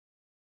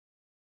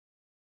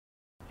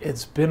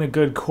It's been a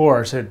good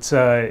course.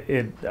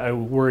 I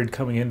worried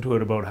coming into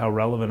it about how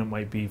relevant it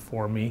might be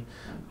for me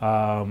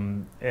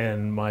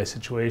and my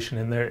situation.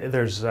 And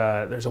there's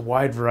a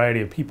wide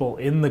variety of people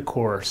in the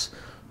course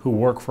who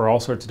work for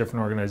all sorts of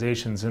different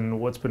organizations. And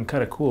what's been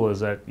kind of cool is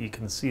that you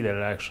can see that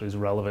it actually is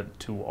relevant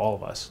to all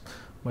of us,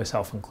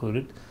 myself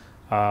included,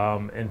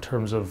 in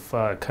terms of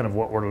kind of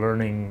what we're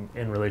learning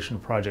in relation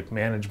to project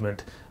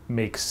management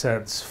makes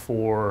sense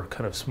for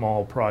kind of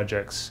small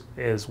projects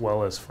as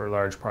well as for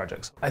large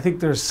projects. I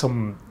think there's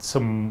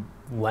some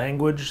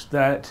language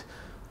that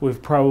we've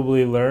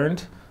probably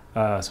learned,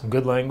 some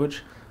good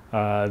language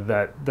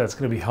that's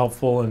going to be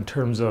helpful in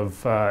terms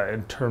of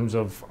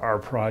our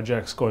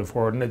projects going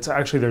forward. And it's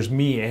actually, there's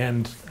me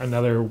and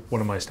another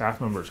one of my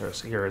staff members are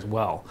here as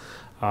well,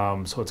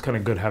 so it's kind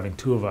of good having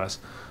two of us.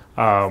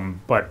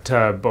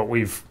 But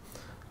we've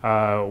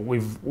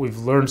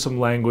learned some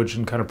language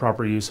and kind of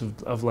proper use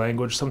of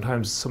language.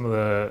 Sometimes some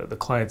of the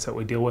clients that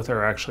we deal with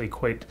are actually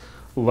quite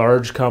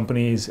large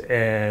companies,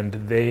 and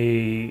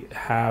they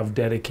have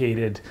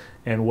dedicated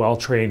and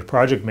well-trained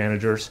project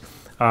managers,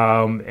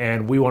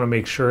 and we want to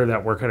make sure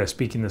that we're kind of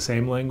speaking the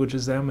same language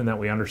as them and that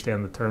we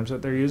understand the terms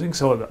that they're using.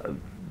 So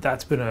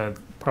that's been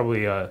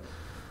probably a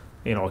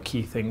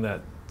key thing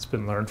that's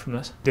been learned from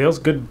this. Dale's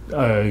good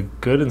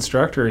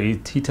instructor. He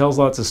tells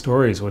lots of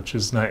stories, which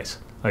is nice.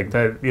 Like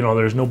that,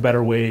 there's no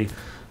better way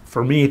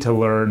for me to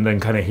learn than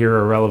kind of hear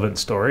a relevant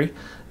story,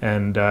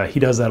 and he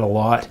does that a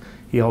lot.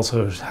 He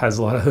also has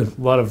a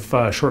lot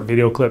of short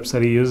video clips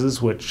that he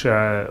uses, which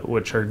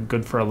are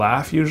good for a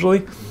laugh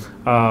usually,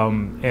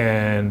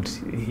 and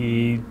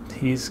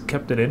he's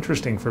kept it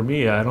interesting for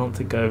me. I don't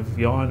think I've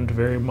yawned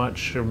very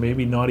much, or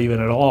maybe not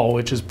even at all,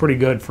 which is pretty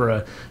good for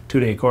a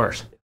 2-day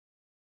course.